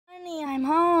I'm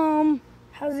home.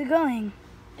 How's it going?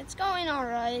 It's going all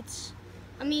right.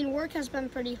 I mean, work has been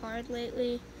pretty hard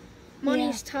lately.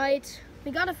 Money's tight.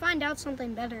 We gotta find out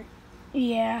something better.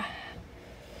 Yeah.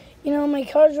 You know, my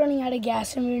car's running out of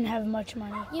gas and we didn't have much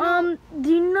money. Do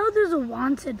you know there's a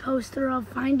wanted poster of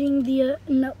finding the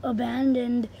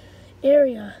abandoned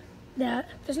area that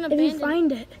There's an if abandoned... you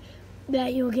find it,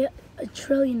 that you'll get $1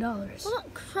 trillion. Hold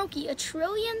on, Croaky, $1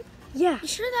 trillion? Yeah. You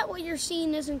sure that what you're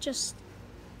seeing isn't just,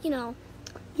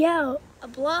 Yeah. a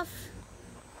bluff?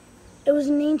 It was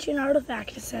an ancient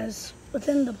artifact, it says,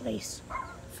 within the place.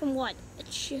 From what?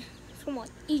 From what?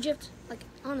 Egypt? Like,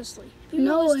 honestly. Be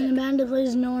No, realistic. an abandoned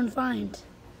place no one finds.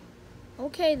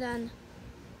 Okay, then.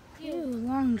 Ew,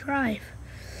 long drive.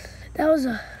 That was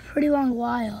a pretty long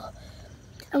while.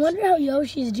 I wonder how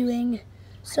Yoshi's doing.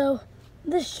 So,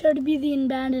 this should be the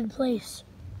abandoned place.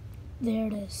 There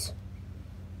it is.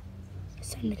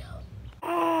 It's time to go.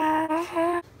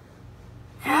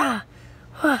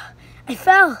 I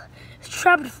fell. It's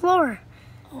trapped floor.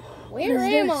 Where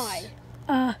am I?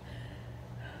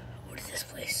 What is this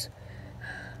place?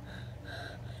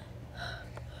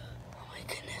 Oh my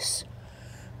goodness.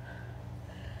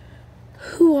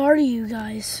 Who are you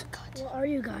guys? What are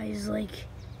you guys? Like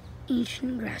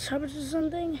ancient grasshoppers or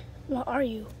something? What are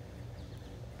you?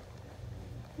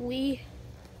 We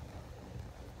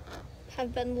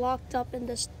have been locked up in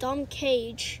this dumb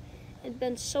cage and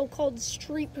been so-called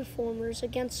street performers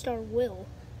against our will.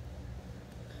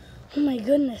 Oh my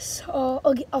goodness.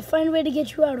 I'll find a way to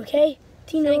get you out, okay?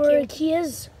 Do you know Thank where you. the key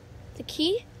is? The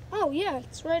key? Oh, yeah,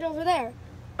 it's right over there.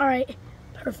 All right,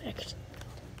 perfect.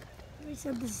 We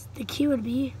said the key would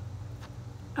be.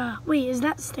 Wait, is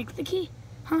that stick the key?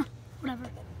 Huh? Whatever.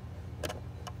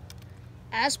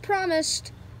 As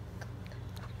promised.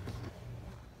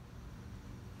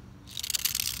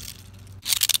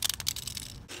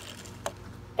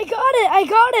 I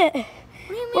got it. What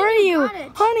do you mean Where are you? got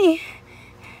it? Honey,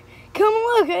 come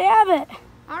look, I have it.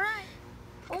 All right.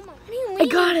 Oh my, what do you mean I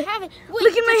got you it. have it? Wait,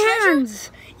 Look at the my treasure?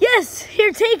 hands. Yes,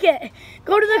 here, take it.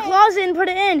 Go to the closet and put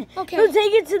it in. Okay. Go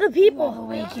take it to the people. You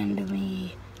awakened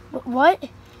me. What?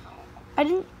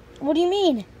 What do you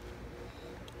mean?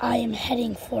 I am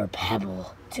heading for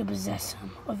Pebble to possess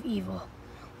him of evil.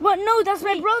 What? No, that's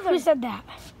my brother. Who said that?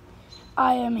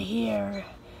 I am here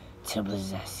to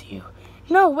possess you.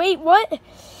 No, wait, what?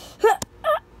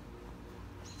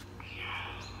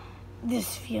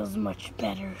 This feels much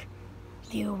better.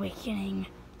 The awakening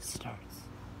starts.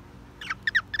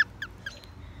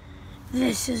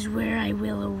 This is where I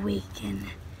will awaken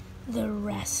the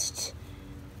rest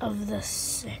of the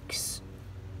 6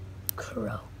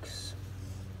 croaks.